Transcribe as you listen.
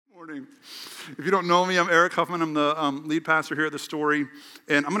morning. If you don't know me, I'm Eric Huffman. I'm the lead pastor here at The Story.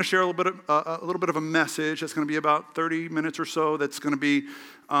 And I'm going to share a little bit of a message that's going to be about 30 minutes or so that's going to be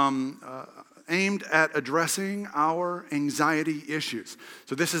aimed at addressing our anxiety issues.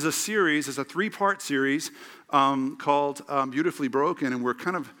 So this is a series, it's a 3-part series called Beautifully Broken, and we're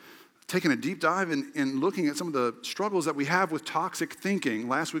kind of taking a deep dive in looking at some of the struggles that we have with toxic thinking.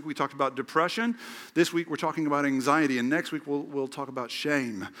 Last week we talked about depression. This week we're talking about anxiety, and next week we'll talk about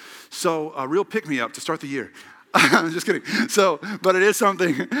shame. So a real pick-me-up to start the year. I'm just kidding. But it is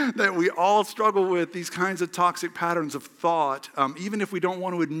something that we all struggle with, these kinds of toxic patterns of thought. Even if we don't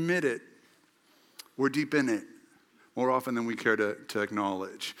want to admit it, we're deep in it more often than we care to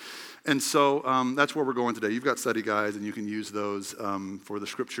acknowledge. And so that's where we're going today. You've got study guides, and you can use those for the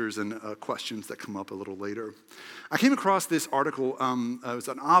scriptures and questions that come up a little later. I came across this article. It was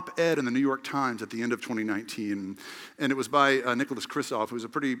an op-ed in the New York Times at the end of 2019, and it was by Nicholas Kristof, who's a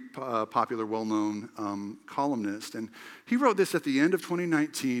pretty popular, well-known columnist. And he wrote this at the end of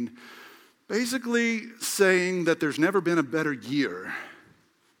 2019, basically saying that there's never been a better year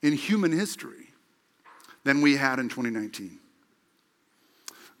in human history than we had in 2019.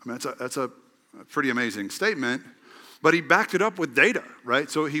 I mean, that's a pretty amazing statement, but he backed it up with data, right?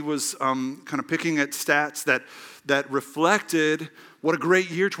 So he was kind of picking at stats that reflected what a great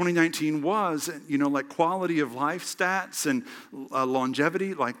year 2019 was, like quality of life stats and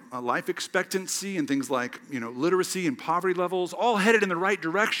longevity, like life expectancy and things like, literacy and poverty levels, all headed in the right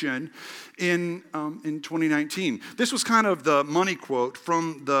direction in 2019. This was kind of the money quote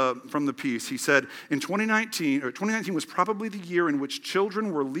from the piece. He said, in 2019 was probably the year in which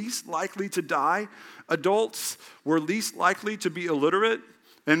children were least likely to die, adults were least likely to be illiterate,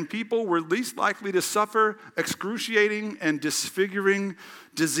 and people were least likely to suffer excruciating and disfiguring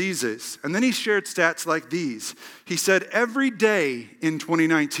diseases. And then he shared stats like these. He said, every day in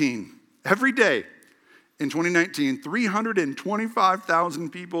 2019, 325,000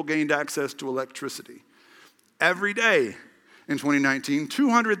 people gained access to electricity. Every day in 2019,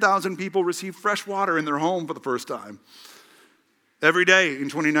 200,000 people received fresh water in their home for the first time. Every day in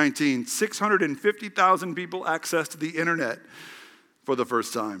 2019, 650,000 people accessed the internet for the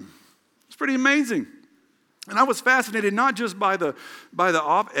first time. It's pretty amazing. And I was fascinated not just by the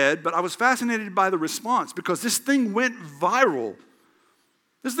op-ed, but I was fascinated by the response, because this thing went viral.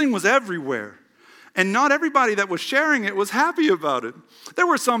 This thing was everywhere. And not everybody that was sharing it was happy about it. There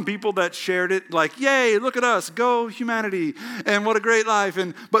were some people that shared it like, yay, look at us, go humanity, and what a great life.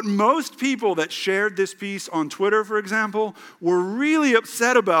 But most people that shared this piece on Twitter, for example, were really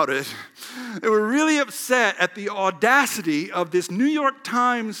upset about it. They were really upset at the audacity of this New York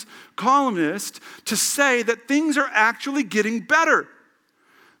Times columnist to say that things are actually getting better,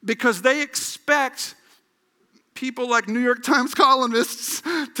 because they expect people like New York Times columnists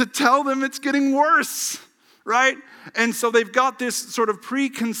to tell them it's getting worse, right? And so they've got this sort of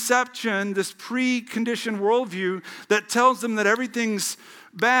preconception, this preconditioned worldview that tells them that everything's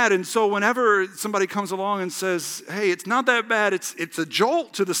bad. And so whenever somebody comes along and says, hey, it's not that bad, it's a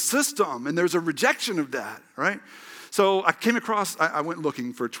jolt to the system, and there's a rejection of that, right? So I came across, I went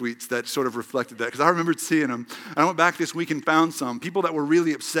looking for tweets that sort of reflected that, because I remembered seeing them. I went back this week and found some people that were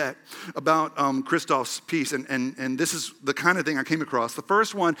really upset about Kristof's piece, and this is the kind of thing I came across. The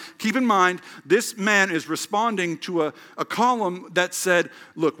first one, keep in mind, this man is responding to a column that said,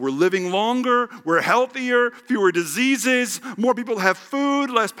 look, we're living longer, we're healthier, fewer diseases, more people have food,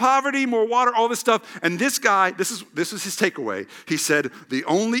 less poverty, more water, all this stuff. And this guy, this is his takeaway. He said, the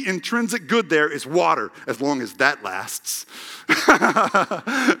only intrinsic good there is water, as long as that lasts.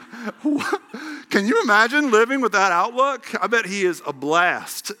 Can you imagine living with that outlook? I bet he is a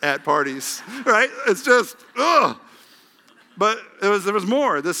blast at parties, right? It's just, ugh. But there was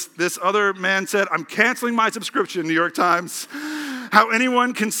more. This other man said, I'm canceling my subscription, New York Times. How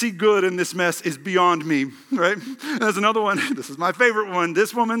anyone can see good in this mess is beyond me, right? And there's another one. This is my favorite one.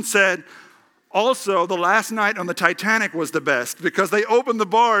 This woman said, also, the last night on the Titanic was the best, because they opened the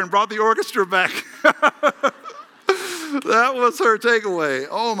bar and brought the orchestra back. That was her takeaway.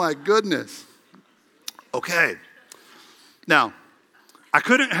 Oh my goodness. Okay. Now, I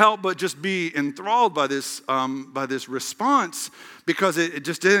couldn't help but just be enthralled by this response, because it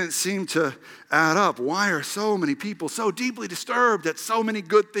just didn't seem to add up. Why are so many people so deeply disturbed at so many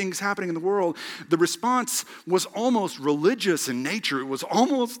good things happening in the world? The response was almost religious in nature. It was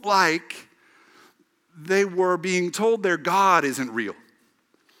almost like they were being told their God isn't real.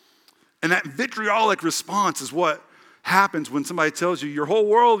 And that vitriolic response is what happens when somebody tells you your whole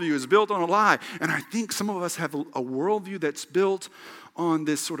worldview is built on a lie. And I think some of us have a worldview that's built on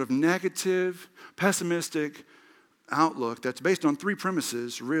this sort of negative, pessimistic, outlook that's based on three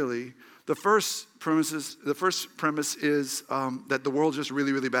premises, really. The first premise is that the world's just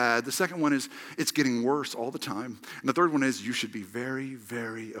really, really bad. The second one is it's getting worse all the time. And the third one is you should be very,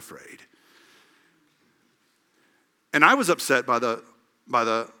 very afraid. And I was upset by the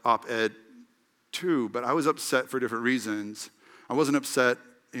op-ed too, but I was upset for different reasons. I wasn't upset,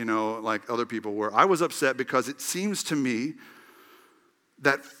 like other people were. I was upset because it seems to me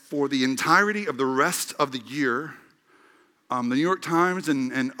that for the entirety of the rest of the year, the New York Times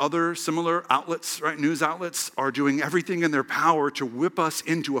and other similar outlets, right, news outlets, are doing everything in their power to whip us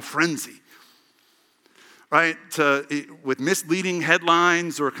into a frenzy, right? With misleading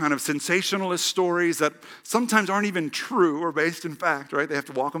headlines or kind of sensationalist stories that sometimes aren't even true or based in fact, right? They have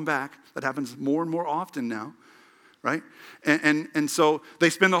to walk them back. That happens more and more often now, right? And so they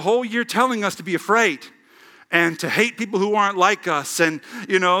spend the whole year telling us to be afraid and to hate people who aren't like us and,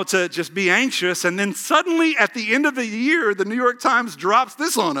 to just be anxious. And then suddenly at the end of the year, the New York Times drops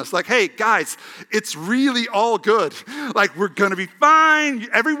this on us. Like, hey, guys, it's really all good. Like, we're going to be fine.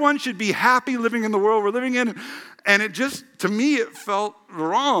 Everyone should be happy living in the world we're living in. And it just, to me, it felt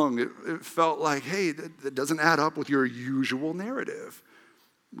wrong. It felt like, hey, that doesn't add up with your usual narrative,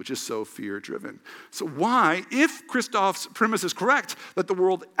 which is so fear-driven. So why, if Christoph's premise is correct, that the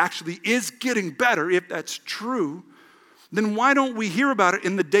world actually is getting better, if that's true, then why don't we hear about it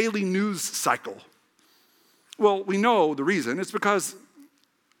in the daily news cycle? Well, we know the reason. It's because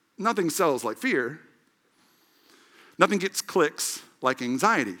nothing sells like fear. Nothing gets clicks like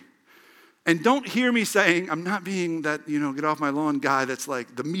anxiety. And don't hear me saying, I'm not being that, get off my lawn guy that's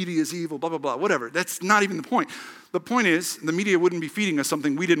like, the media is evil, blah, blah, blah, whatever. That's not even the point. The point is, the media wouldn't be feeding us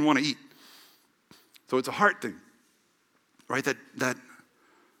something we didn't want to eat. So it's a heart thing, right?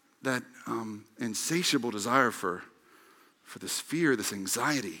 That insatiable desire for this fear, this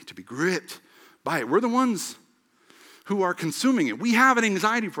anxiety, to be gripped by it. We're the ones who are consuming it. We have an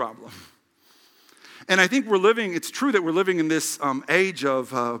anxiety problem. And I think it's true that we're living in this age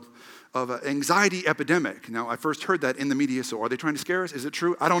of an anxiety epidemic. Now, I first heard that in the media, so are they trying to scare us? Is it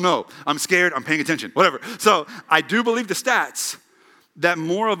true? I don't know. I'm scared. I'm paying attention. Whatever. So I do believe the stats that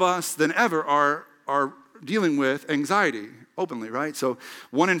more of us than ever are dealing with anxiety openly, right? So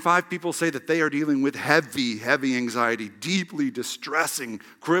 1 in 5 people say that they are dealing with heavy, heavy anxiety, deeply distressing,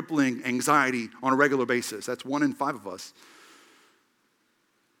 crippling anxiety on a regular basis. That's 1 in 5 of us.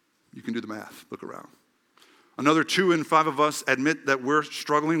 You can do the math. Look around. Another 2 in 5 of us admit that we're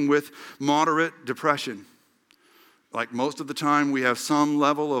struggling with moderate depression. Like most of the time, we have some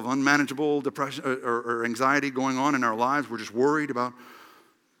level of unmanageable depression or anxiety going on in our lives. We're just worried about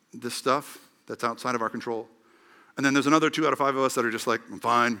this stuff that's outside of our control. And then there's another 2 out of 5 of us that are just like, I'm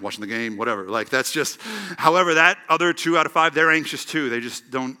fine, watching the game, whatever. Like that's just, however, that other 2 out of 5, they're anxious too. They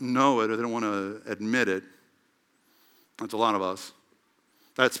just don't know it or they don't want to admit it. That's a lot of us.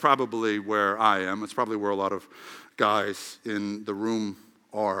 That's probably where I am. It's probably where a lot of guys in the room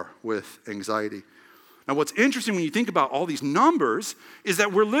are with anxiety. Now, what's interesting when you think about all these numbers is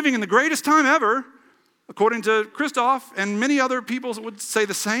that we're living in the greatest time ever, according to Christoph, and many other people would say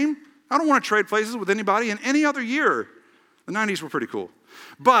the same. I don't want to trade places with anybody in any other year. The 90s were pretty cool.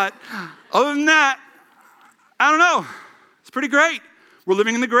 But other than that, I don't know. It's pretty great. We're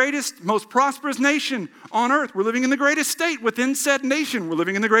living in the greatest, most prosperous nation on earth. We're living in the greatest state within said nation. We're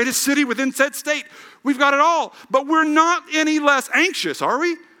living in the greatest city within said state. We've got it all. But we're not any less anxious, are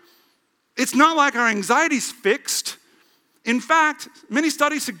we? It's not like our anxiety's fixed. In fact, many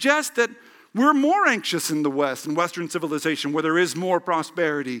studies suggest that we're more anxious in the West, in Western civilization, where there is more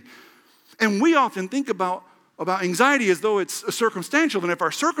prosperity. And we often think about anxiety as though it's circumstantial. And if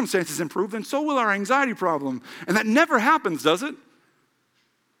our circumstances improve, then so will our anxiety problem. And that never happens, does it?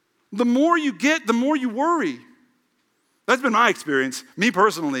 The more you get, the more you worry. That's been my experience, me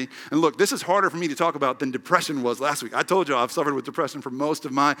personally. And look, this is harder for me to talk about than depression was last week. I told you I've suffered with depression for most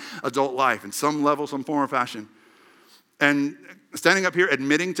of my adult life in some level, some form or fashion. And standing up here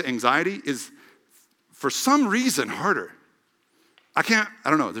admitting to anxiety is, for some reason, harder. I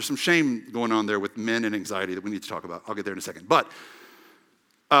don't know. There's some shame going on there with men and anxiety that we need to talk about. I'll get there in a second. But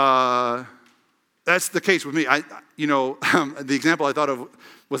that's the case with me. The example I thought of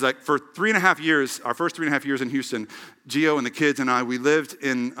was like for 3.5 years, our first 3.5 years in Houston, Gio and the kids and I, we lived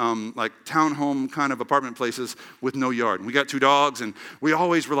in like townhome kind of apartment places with no yard. And we got 2 dogs, and we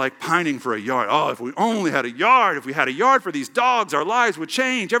always were like pining for a yard. Oh, if we only had a yard. If we had a yard for these dogs, our lives would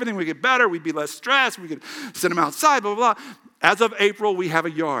change. Everything would get better. We'd be less stressed. We could send them outside, blah, blah, blah. As of April, we have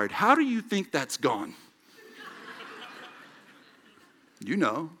a yard. How do you think that's gone? You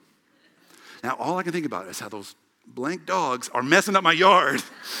know. Now, all I can think about is how those blank dogs are messing up my yard.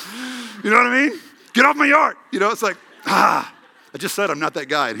 You know what I mean? Get off my yard. It's like, I just said I'm not that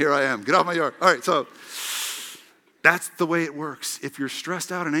guy, and here I am. Get off my yard. All right, so that's the way it works. If you're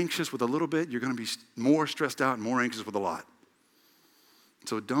stressed out and anxious with a little bit, you're going to be more stressed out and more anxious with a lot.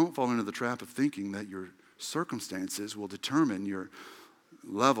 So don't fall into the trap of thinking that your circumstances will determine your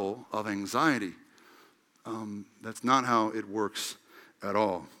level of anxiety. That's not how it works at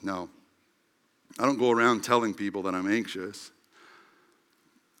all. No, I don't go around telling people that I'm anxious.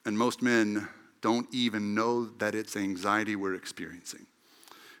 And most men don't even know that it's anxiety we're experiencing.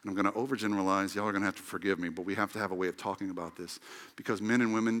 And I'm going to overgeneralize. Y'all are going to have to forgive me, but we have to have a way of talking about this because men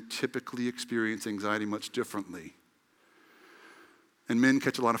and women typically experience anxiety much differently. And men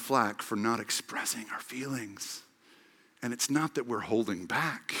catch a lot of flack for not expressing our feelings. And it's not that we're holding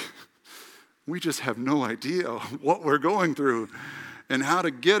back. We just have no idea what we're going through and how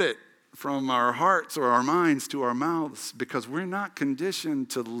to get it from our hearts or our minds to our mouths because we're not conditioned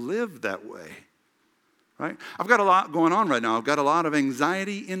to live that way. Right? I've got a lot going on right now. I've got a lot of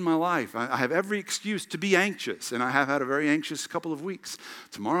anxiety in my life. I have every excuse to be anxious, and I have had a very anxious couple of weeks.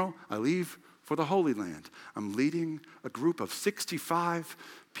 Tomorrow, I leave for the Holy Land. I'm leading a group of 65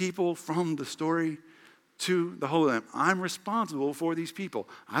 people from the story to the Holy Land. I'm responsible for these people.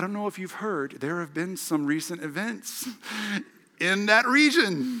 I don't know if you've heard, there have been some recent events in that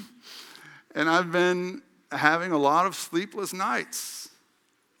region, and I've been having a lot of sleepless nights.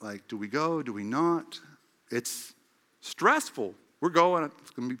 Like, do we go? Do we not? It's stressful. We're going.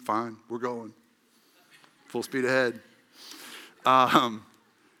 It's going to be fine. We're going. Full speed ahead. But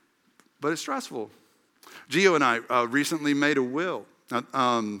it's stressful. Gio and I recently made a will.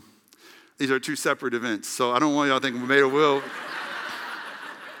 These are two separate events, so I don't want y'all to think we made a will.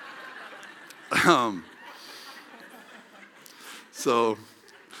 So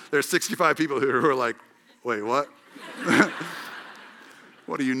there's 65 people here who are like, wait, what?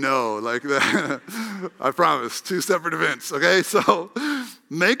 What do you know? Like that? I promise, two separate events, okay? So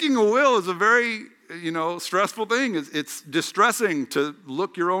making a will is a very, stressful thing. It's distressing to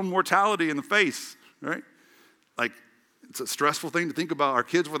look your own mortality in the face, right? Like, it's a stressful thing to think about our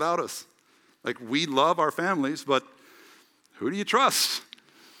kids without us. Like, we love our families, but who do you trust?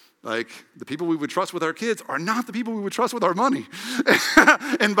 Like, the people we would trust with our kids are not the people we would trust with our money.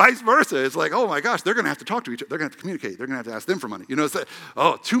 And vice versa. It's like, oh my gosh, they're going to have to talk to each other. They're going to have to communicate. They're going to have to ask them for money. It's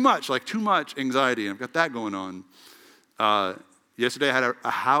like, too much anxiety. And I've got that going on. Yesterday I had a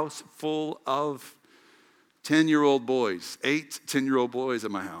house full of 10-year-old boys, 8 10-year-old boys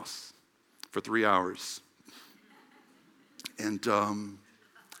at my house for 3 hours. And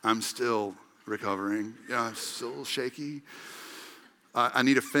I'm still recovering. Yeah, I'm still shaky. I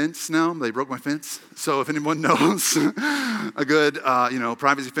need a fence now. They broke my fence. So if anyone knows a good,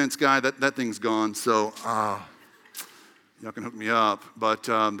 privacy fence guy, that thing's gone. So y'all can hook me up. But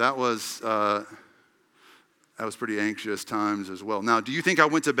that was pretty anxious times as well. Now, do you think I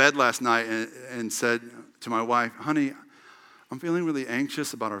went to bed last night and said to my wife, honey, I'm feeling really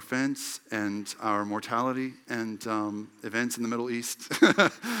anxious about our fence and our mortality and events in the Middle East?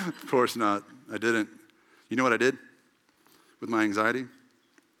 Of course not. I didn't. You know what I did? With my anxiety,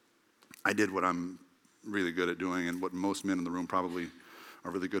 I did what I'm really good at doing and what most men in the room probably are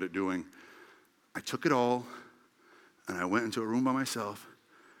really good at doing. I took it all and I went into a room by myself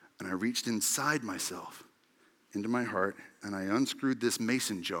and I reached inside myself, into my heart, and I unscrewed this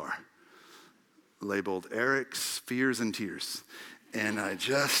mason jar labeled Eric's Fears and Tears. And I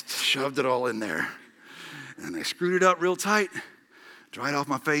just shoved it all in there. And I screwed it up real tight, dried off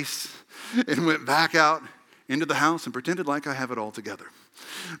my face, and went back out into the house and pretended like I have it all together.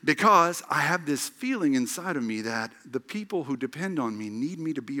 Because I have this feeling inside of me that the people who depend on me need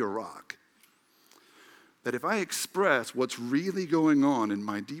me to be a rock. That if I express what's really going on in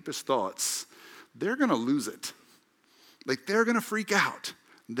my deepest thoughts, they're going to lose it. Like, they're going to freak out.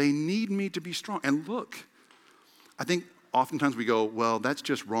 They need me to be strong. And look, I think oftentimes we go, well, that's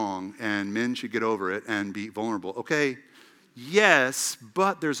just wrong, and men should get over it and be vulnerable. Okay, yes,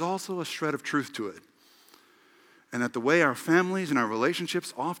 but there's also a shred of truth to it. And that the way our families and our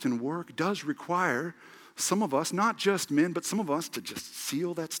relationships often work does require some of us, not just men, but some of us to just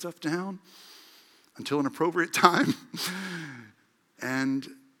seal that stuff down until an appropriate time and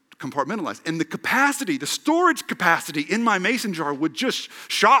compartmentalize. And the storage capacity in my mason jar would just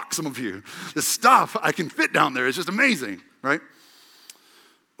shock some of you. The stuff I can fit down there is just amazing, right?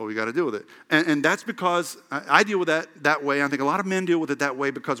 Well, we got to deal with it. And that's because I deal with that way. I think a lot of men deal with it that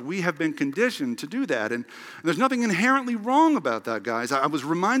way because we have been conditioned to do that. And there's nothing inherently wrong about that, guys. I was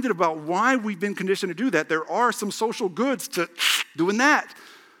reminded about why we've been conditioned to do that. There are some social goods to doing that.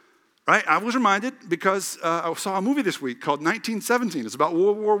 Right? I was reminded because I saw a movie this week called 1917. It's about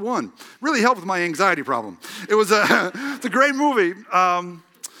World War I. Really helped with my anxiety problem. It's a great movie,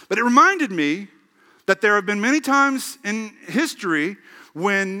 but it reminded me that there have been many times in history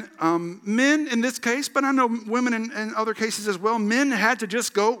when men, in this case, but I know women in other cases as well, men had to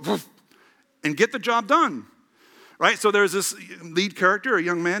just go and get the job done. Right? So there's this lead character, a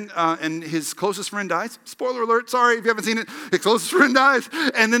young man, and his closest friend dies. Spoiler alert, sorry if you haven't seen it. His closest friend dies.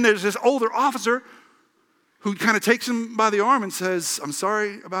 And then there's this older officer who kind of takes him by the arm and says, I'm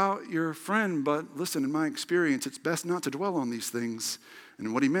sorry about your friend, but listen, in my experience, it's best not to dwell on these things.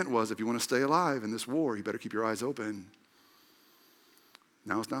 And what he meant was, if you want to stay alive in this war, you better keep your eyes open.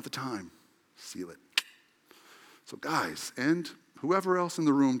 Now is not the time. Seal it. So guys, and whoever else in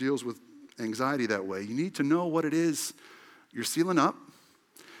the room deals with anxiety that way, you need to know what it is you're sealing up.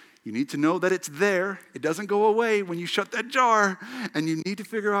 You need to know that it's there. It doesn't go away when you shut that jar, and you need to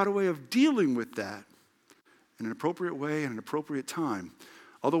figure out a way of dealing with that in an appropriate way and an appropriate time.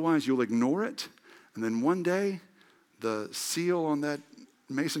 Otherwise, you'll ignore it, and then one day, the seal on that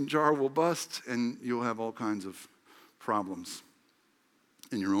mason jar will bust, and you'll have all kinds of problems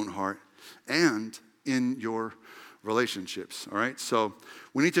in your own heart and in your relationships, all right? So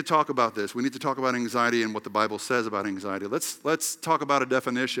we need to talk about this. We need to talk about anxiety and what the Bible says about anxiety. Let's talk about a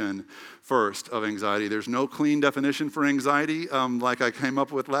definition first of anxiety. There's no clean definition for anxiety like I came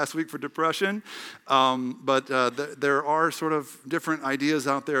up with last week for depression, but there are sort of different ideas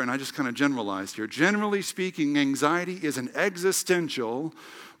out there, and I just kind of generalized here. Generally speaking, anxiety is an existential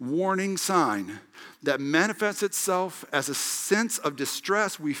warning sign that manifests itself as a sense of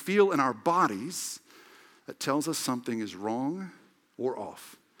distress we feel in our bodies that tells us something is wrong or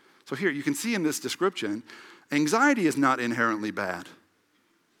off. So here, you can see in this description, anxiety is not inherently bad.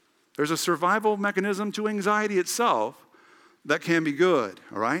 There's a survival mechanism to anxiety itself that can be good,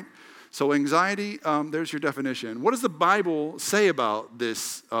 all right? So anxiety, there's your definition. What does the Bible say about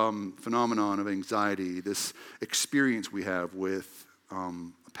this phenomenon of anxiety, this experience we have with a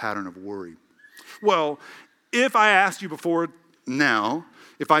pattern of worry? Well, if I asked you before now,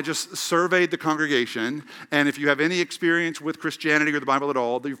 if I just surveyed the congregation, and if you have any experience with Christianity or the Bible at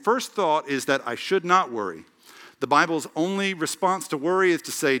all, the first thought is that I should not worry. The Bible's only response to worry is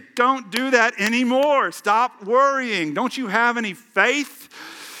to say, don't do that anymore. Stop worrying. Don't you have any faith?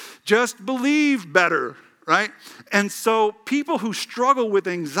 Just believe better, right? And so people who struggle with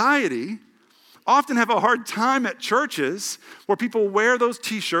anxiety often have a hard time at churches where people wear those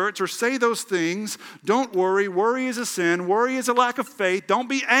t-shirts or say those things. Don't worry. Worry is a sin. Worry is a lack of faith. Don't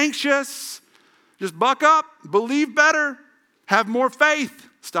be anxious. Just buck up. Believe better. Have more faith.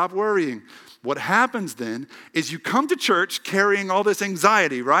 Stop worrying. What happens then is you come to church carrying all this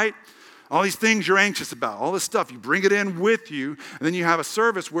anxiety, right? All these things you're anxious about, all this stuff, you bring it in with you, and then you have a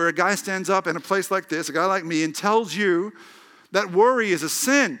service where a guy stands up in a place like this, a guy like me, and tells you that worry is a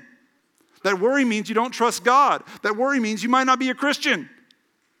sin. That worry means you don't trust God. That worry means you might not be a Christian,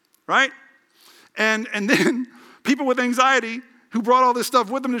 right? And then people with anxiety who brought all this stuff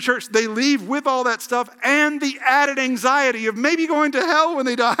with them to church, they leave with all that stuff and the added anxiety of maybe going to hell when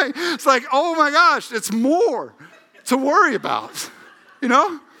they die. It's like, oh my gosh, it's more to worry about, you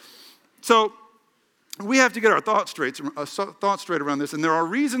know? So we have to get our thoughts straight around this, and there are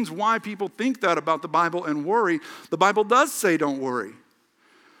reasons why people think that about the Bible and worry. The Bible does say don't worry.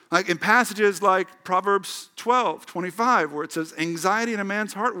 Like in passages like Proverbs 12:25, where it says, anxiety in a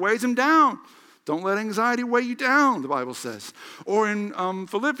man's heart weighs him down. Don't let anxiety weigh you down, the Bible says. Or in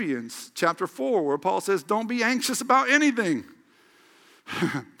Philippians chapter 4, where Paul says, don't be anxious about anything.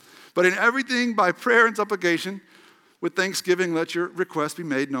 But in everything, by prayer and supplication, with thanksgiving, let your requests be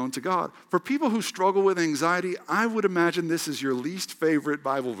made known to God. For people who struggle with anxiety, I would imagine this is your least favorite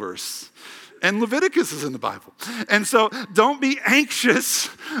Bible verse. And Leviticus is in the Bible. And so don't be anxious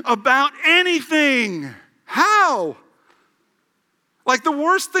about anything. How? Like the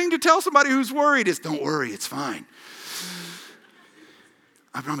worst thing to tell somebody who's worried is, don't worry, it's fine.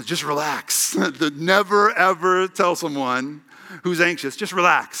 I promise, just relax. Never, ever tell someone who's anxious, just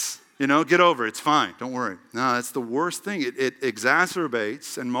relax. You know, get over it. It's fine. Don't worry. No, that's the worst thing. It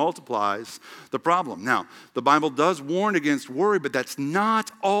exacerbates and multiplies the problem. Now, the Bible does warn against worry, but that's not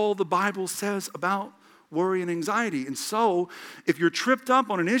all the Bible says about worry and anxiety. And so, if you're tripped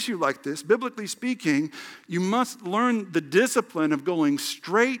up on an issue like this, biblically speaking, you must learn the discipline of going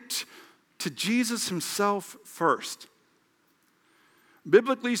straight to Jesus himself first.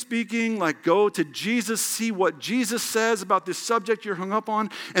 Biblically speaking, like go to Jesus, see what Jesus says about this subject you're hung up on,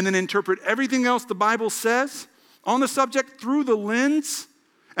 and then interpret everything else the Bible says on the subject through the lens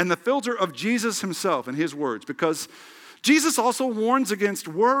and the filter of Jesus himself and his words. Because Jesus also warns against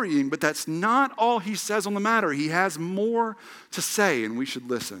worrying, but that's not all he says on the matter. He has more to say, and we should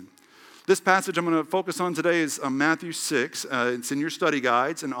listen. This passage I'm going to focus on today is Matthew 6. It's in your study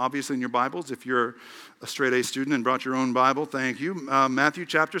guides and obviously in your Bibles. If you're a straight A student and brought your own Bible, thank you. Matthew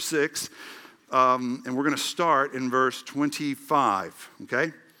chapter 6, and we're going to start in verse 25,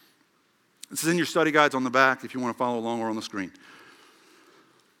 okay? This is in your study guides on the back if you want to follow along or on the screen.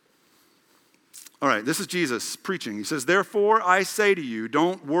 All right, this is Jesus preaching. He says, "Therefore I say to you,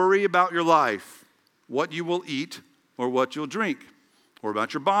 don't worry about your life, what you will eat or what you'll drink, or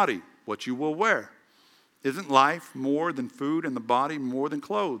about your body, what you will wear. Isn't life more than food and the body more than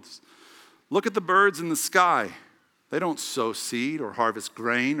clothes? Look at the birds in the sky. They don't sow seed or harvest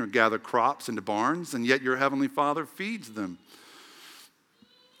grain or gather crops into barns, and yet your heavenly Father feeds them.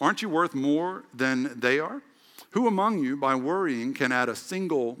 Aren't you worth more than they are? Who among you, by worrying, can add a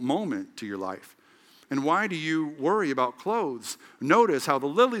single moment to your life? And why do you worry about clothes? Notice how the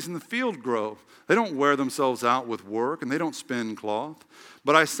lilies in the field grow. They don't wear themselves out with work, and they don't spin cloth.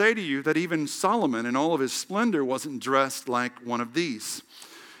 But I say to you that even Solomon in all of his splendor wasn't dressed like one of these.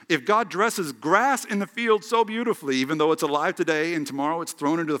 If God dresses grass in the field so beautifully, even though it's alive today and tomorrow it's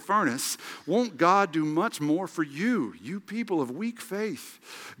thrown into the furnace, won't God do much more for you, you people of weak faith?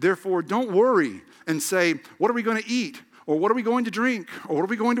 Therefore, don't worry and say, what are we going to eat? Or what are we going to drink? Or what are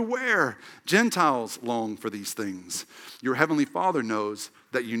we going to wear? Gentiles long for these things. Your heavenly Father knows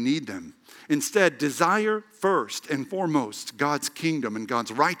that you need them. Instead, desire first and foremost God's kingdom and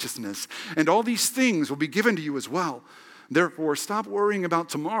God's righteousness, and all these things will be given to you as well. Therefore, stop worrying about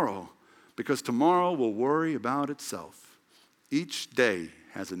tomorrow, because tomorrow will worry about itself. Each day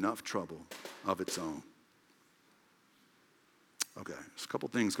has enough trouble of its own." Okay, there's a couple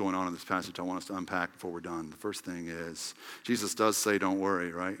things going on in this passage I want us to unpack before we're done. The first thing is, Jesus does say don't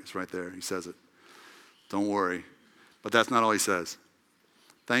worry, right? It's right there. He says it. Don't worry. But that's not all he says.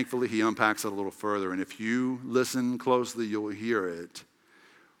 Thankfully, he unpacks it a little further, and if you listen closely, you'll hear it.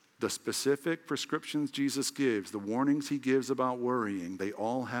 The specific prescriptions Jesus gives, the warnings he gives about worrying, they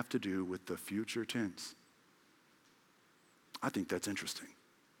all have to do with the future tense. I think that's interesting.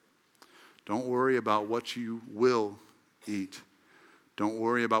 Don't worry about what you will eat. Don't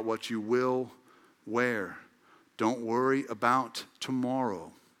worry about what you will wear. Don't worry about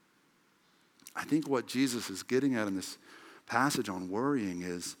tomorrow. I think what Jesus is getting at in this passage on worrying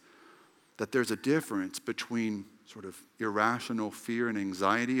is that there's a difference between sort of irrational fear and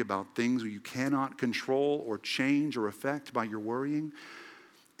anxiety about things you cannot control or change or affect by your worrying,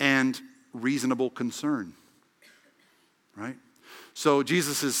 and reasonable concern, right? So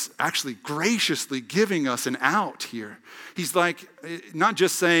Jesus is actually graciously giving us an out here. He's like, not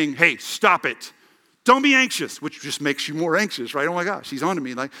just saying, hey, stop it. Don't be anxious, which just makes you more anxious, right? Oh my gosh, he's on to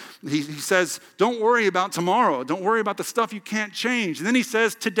me. Like he says, don't worry about tomorrow. Don't worry about the stuff you can't change. And then he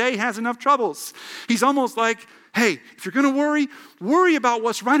says, today has enough troubles. He's almost like, hey, if you're going to worry about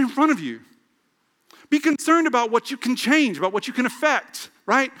what's right in front of you. Be concerned about what you can change, about what you can affect,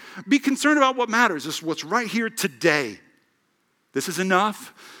 right? Be concerned about what matters. This is what's right here today. This is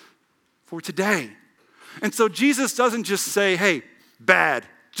enough for today. And so Jesus doesn't just say, hey, bad,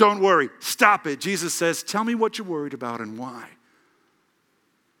 don't worry, stop it. Jesus says, tell me what you're worried about and why.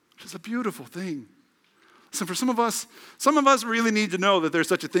 Which is a beautiful thing. So for some of us really need to know that there's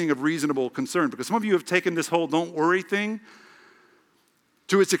such a thing of reasonable concern, because some of you have taken this whole don't worry thing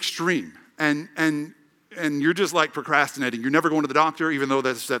to its extreme. And you're just like procrastinating. You're never going to the doctor, even though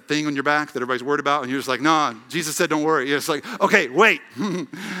that's that thing on your back that everybody's worried about. And you're just like, nah, Jesus said don't worry. You're just like, okay, wait.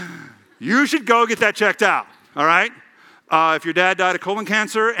 You should go get that checked out, all right? If your dad died of colon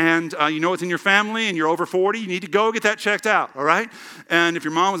cancer and you know it's in your family and you're over 40, you need to go get that checked out, all right? And if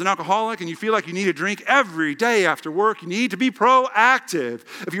your mom was an alcoholic and you feel like you need a drink every day after work, you need to be proactive.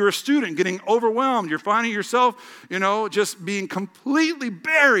 If you're a student getting overwhelmed, you're finding yourself, just being completely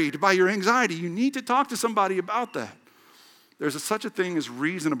buried by your anxiety, you need to talk to somebody about that. There's such a thing as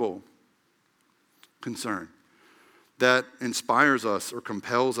reasonable concern that inspires us or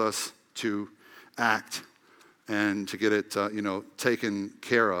compels us to act and to get it, taken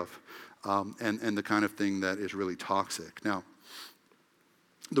care of, and the kind of thing that is really toxic. Now,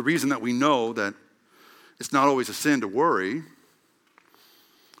 the reason that we know that it's not always a sin to worry, and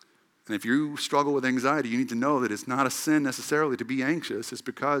if you struggle with anxiety, you need to know that it's not a sin necessarily to be anxious, is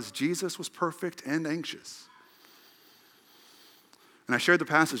because Jesus was perfect and anxious. And I shared the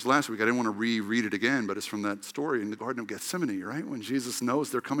passage last week. I didn't want to reread it again, but it's from that story in the Garden of Gethsemane, right? When Jesus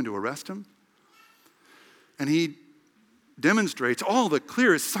knows they're coming to arrest him. And he demonstrates all the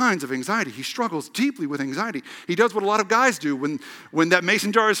clearest signs of anxiety. He struggles deeply with anxiety. He does what a lot of guys do when that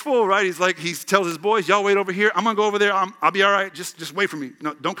mason jar is full, right? He tells his boys, y'all wait over here. I'm going to go over there. I'll be all right. Just wait for me.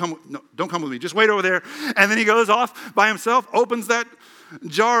 No, don't come with me. Just wait over there. And then he goes off by himself, opens that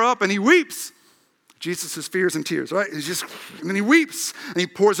jar up, and he weeps. Jesus' fears and tears, right? And then he weeps, and he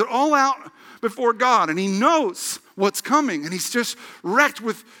pours it all out before God, and he knows what's coming, and he's just wrecked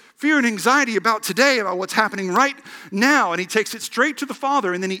with fear and anxiety about today, about what's happening right now. And he takes it straight to the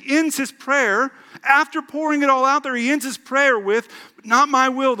Father. And then he ends his prayer, after pouring it all out there, he ends his prayer with, not my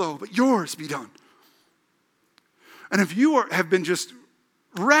will though, but yours be done. And if you have been just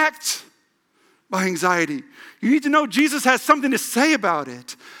wrecked by anxiety, you need to know Jesus has something to say about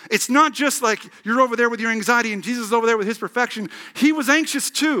it. It's not just like you're over there with your anxiety and Jesus is over there with his perfection. He was anxious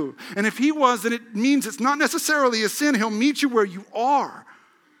too. And if he was, then it means it's not necessarily a sin. He'll meet you where you are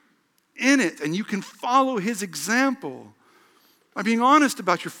in it, and you can follow his example by being honest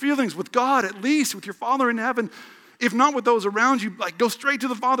about your feelings with God, at least with your Father in heaven. If not with those around you, like go straight to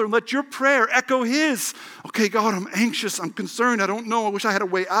the Father and let your prayer echo his. Okay, God, I'm anxious, I'm concerned, I don't know, I wish I had a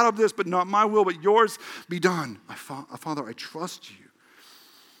way out of this, but not my will, but yours be done. Father, I trust you.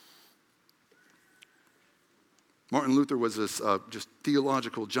 Martin Luther was this just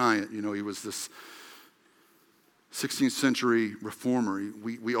theological giant. You know, he was this 16th century reformer.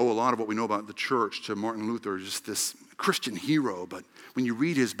 We owe a lot of what we know about the church to Martin Luther, just this Christian hero. But when you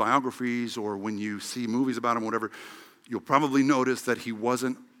read his biographies or when you see movies about him, whatever, you'll probably notice that he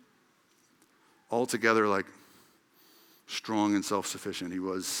wasn't altogether like strong and self-sufficient. He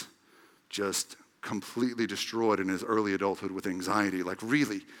was just completely destroyed in his early adulthood with anxiety, like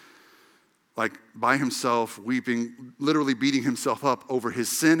really, like by himself, weeping, literally beating himself up over his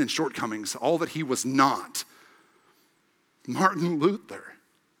sin and shortcomings, all that he was not. Martin Luther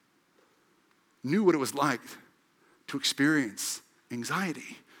knew what it was like to experience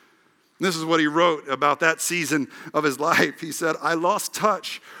anxiety. And this is what he wrote about that season of his life. He said, I lost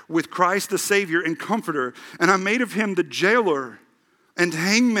touch with Christ the Savior and Comforter, and I made of him the jailer and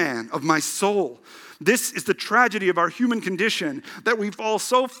hangman of my soul. This is the tragedy of our human condition, that we fall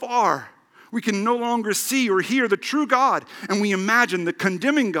so far we can no longer see or hear the true God, and we imagine the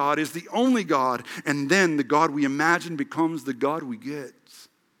condemning God is the only God, and then the God we imagine becomes the God we get.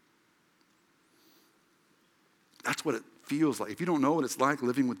 That's what it feels like. If you don't know what it's like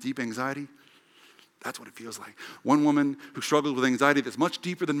living with deep anxiety, that's what it feels like. One woman who struggled with anxiety that's much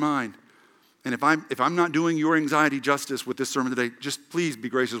deeper than mine, and if I'm not doing your anxiety justice with this sermon today, just please be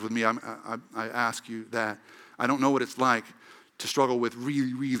gracious with me. I ask you that. I don't know what it's like to struggle with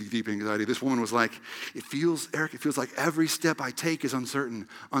really, really deep anxiety. This woman was like, Eric, it feels like every step I take is uncertain,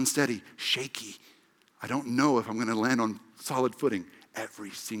 unsteady, shaky. I don't know if I'm going to land on solid footing every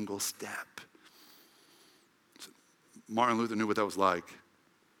single step. Martin Luther knew what that was like.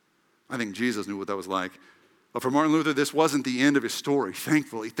 I think Jesus knew what that was like. But for Martin Luther, this wasn't the end of his story.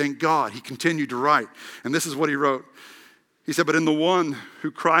 Thankfully, thank God, he continued to write. And this is what he wrote. He said, but in the one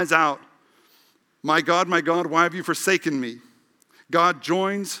who cries out, my God, why have you forsaken me? God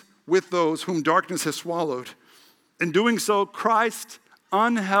joins with those whom darkness has swallowed. In doing so, Christ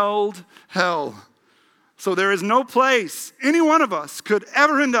unheld hell. So there is no place any one of us could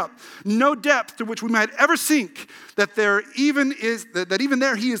ever end up, no depth to which we might ever sink, that even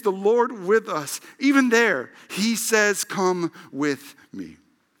there he is the Lord with us. Even there, he says, come with me.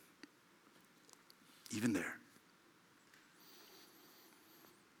 Even there.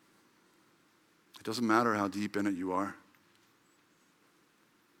 It doesn't matter how deep in it you are,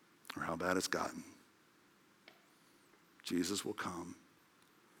 or how bad it's gotten. Jesus will come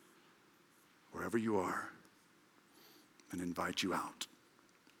wherever you are and invite you out.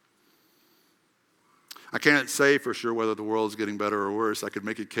 I can't say for sure whether the world is getting better or worse. I could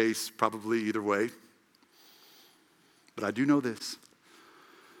make a case probably either way. But I do know this.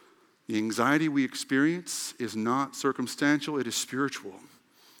 The anxiety we experience is not circumstantial, it is spiritual.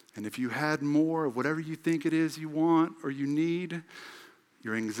 And if you had more of whatever you think it is you want or you need,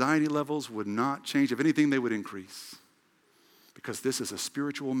 your anxiety levels would not change. If anything, they would increase. Because this is a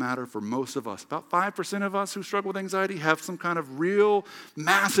spiritual matter for most of us. About 5% of us who struggle with anxiety have some kind of real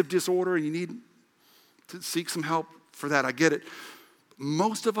massive disorder, and you need to seek some help for that. I get it.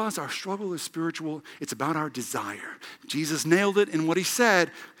 Most of us, our struggle is spiritual. It's about our desire. Jesus nailed it in what he said.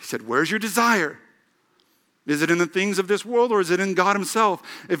 He said, where's your desire? Is it in the things of this world, or is it in God himself?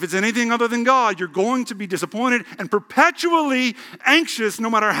 If it's anything other than God, you're going to be disappointed and perpetually anxious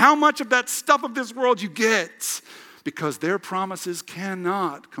no matter how much of that stuff of this world you get, because their promises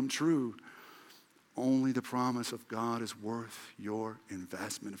cannot come true. Only the promise of God is worth your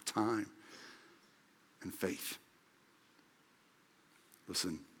investment of time and faith.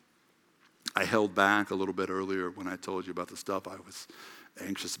 Listen, I held back a little bit earlier when I told you about the stuff I was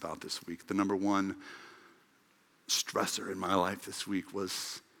anxious about this week. The number one stressor in my life this week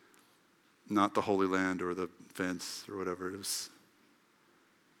was not the Holy Land or the fence or whatever. It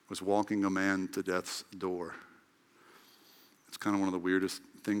was walking a man to death's door. It's kind of one of the weirdest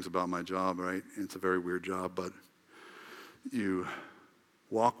things about my job, right? It's a very weird job, but you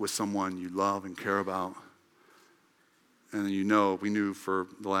walk with someone you love and care about, and we knew for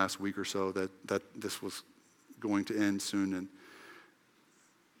the last week or so that this was going to end soon, and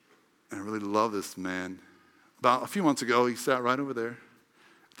I really love this man. About a few months ago, he sat right over there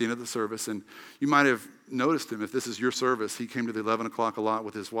at the end of the service, and you might have noticed him. If this is your service, he came to the 11 o'clock a lot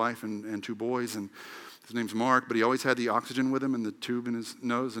with his wife and two boys, and his name's Mark, but he always had the oxygen with him and the tube in his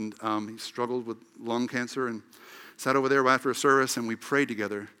nose, and he struggled with lung cancer, and sat over there right after a service, and we prayed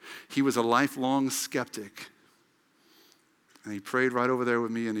together. He was a lifelong skeptic, and he prayed right over there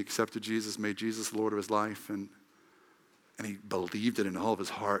with me, and he accepted Jesus, made Jesus the Lord of his life, and he believed it in all of his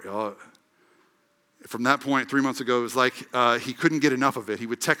heart. From that point, 3 months ago, it was like he couldn't get enough of it. He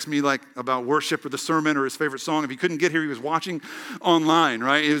would text me like about worship or the sermon or his favorite song. If he couldn't get here, he was watching online,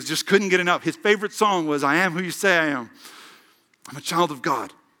 right? He just couldn't get enough. His favorite song was, "I am who you say I am. I'm a child of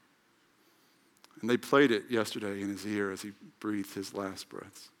God." And they played it yesterday in his ear as he breathed his last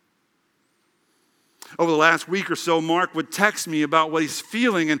breaths. Over the last week or so, Mark would text me about what he's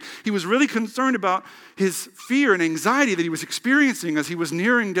feeling, and he was really concerned about his fear and anxiety that he was experiencing as he was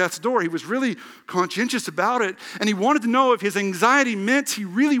nearing death's door. He was really conscientious about it, and he wanted to know if his anxiety meant he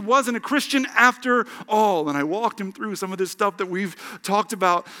really wasn't a Christian after all. And I walked him through some of this stuff that we've talked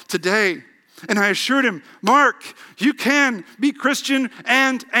about today. And I assured him, "Mark, you can be Christian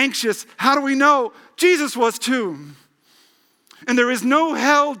and anxious. How do we know? Jesus was too. And there is no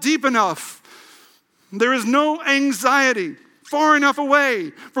hell deep enough. There is no anxiety far enough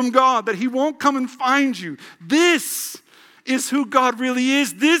away from God that he won't come and find you. This is who God really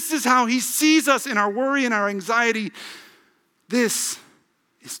is. This is how he sees us in our worry and our anxiety. This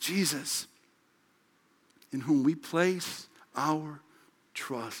is Jesus, in whom we place our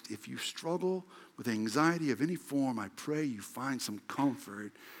trust." If you struggle with anxiety of any form, I pray you find some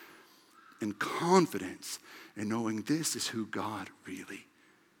comfort and confidence in knowing this is who God really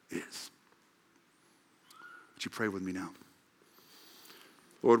is. Would you pray with me now?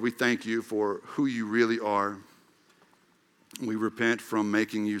 Lord, we thank you for who you really are. We repent from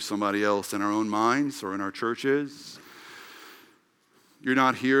making you somebody else in our own minds or in our churches. You're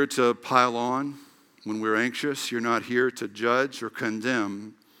not here to pile on when we're anxious. You're not here to judge or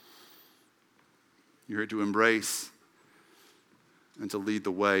condemn. You're here to embrace and to lead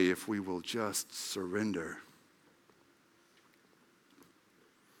the way if we will just surrender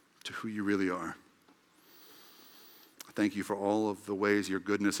to who you really are. Thank you for all of the ways your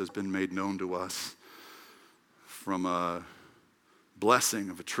goodness has been made known to us, from a blessing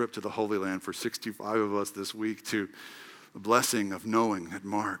of a trip to the Holy Land for 65 of us this week to the blessing of knowing that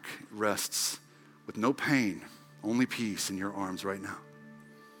Mark rests with no pain, only peace in your arms right now.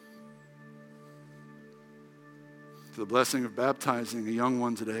 To the blessing of baptizing a young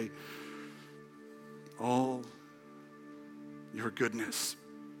one today, all your goodness,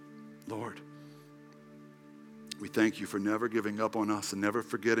 Lord. We thank you for never giving up on us and never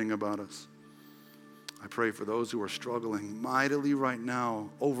forgetting about us. I pray for those who are struggling mightily right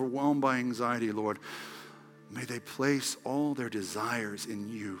now, overwhelmed by anxiety, Lord. May they place all their desires in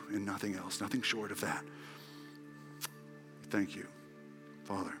you and nothing else, nothing short of that. Thank you,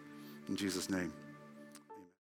 Father. In Jesus' name.